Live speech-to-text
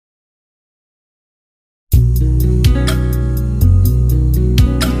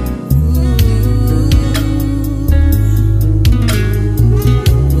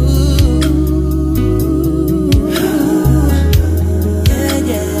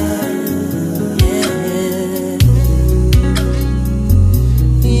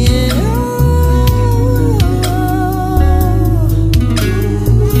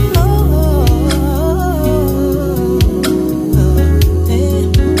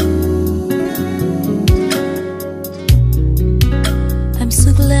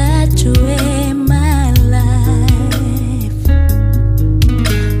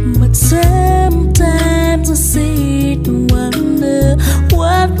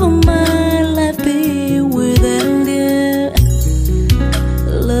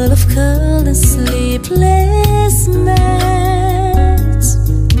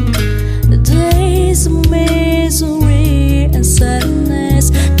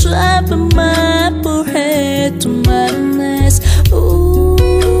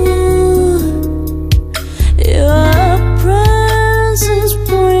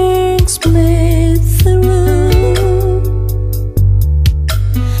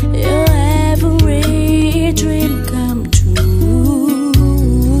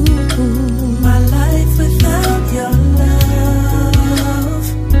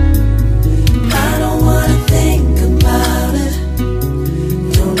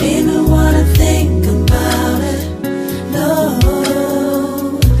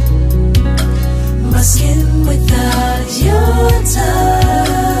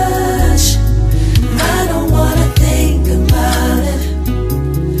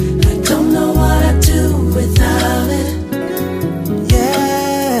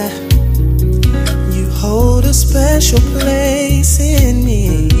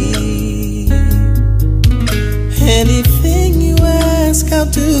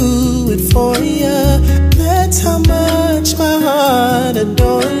do it for ya. That's how much my heart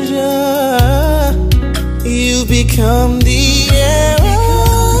adores ya. You become the air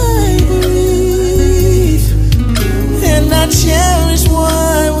I breathe, and I cherish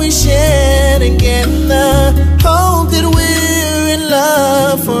what we share together. Hope that we're in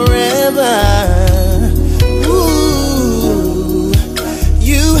love forever. Ooh,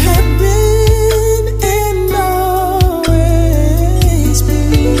 you have been and always be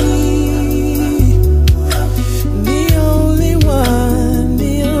the only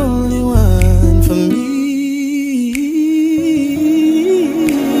one for me.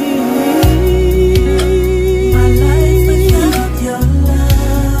 My life without your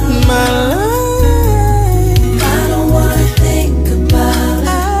love. My life, I don't wanna think about it.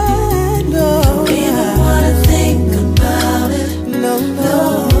 I know. Don't even wanna think about it. No, no,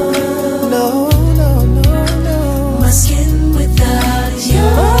 no, no, no, no. My skin without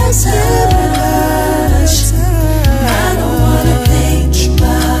your touch. I don't wanna think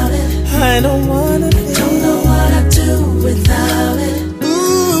about it. I don't wanna think. Don't know what I'd do without it.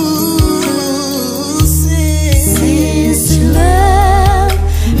 Ooh, since Love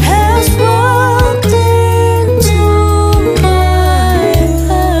has walked into my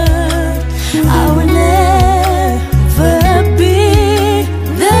heart, I will never be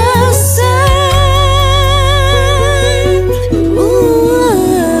the same. Ooh,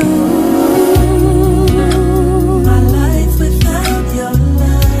 my life without your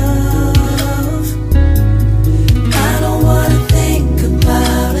love. I don't wanna think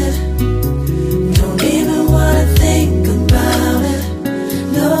about it. Don't even wanna think about it.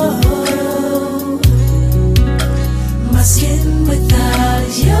 No. My skin without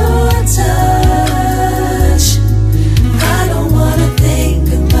your touch. I don't wanna think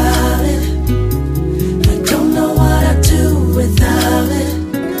about it. I don't know what I'd do without it.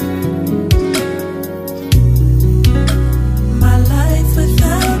 My life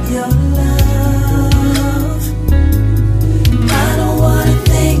without your love. I don't wanna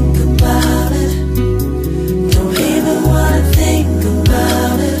think about it. Don't even wanna think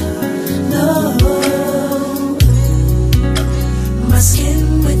about it. No. My skin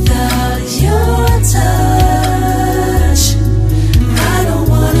without your touch. I don't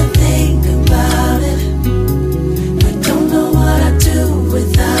wanna think about it. I don't know what I'd do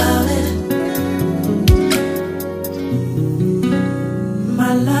without it.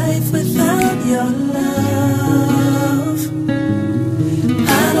 My life without your love.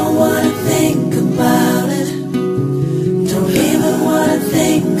 I don't wanna think about it. Don't even wanna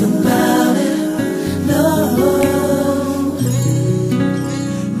think about it. No.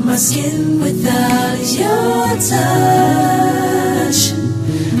 My skin without your touch.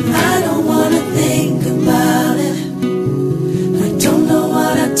 I don't wanna think about it. I don't know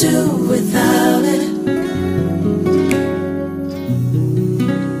what I'd do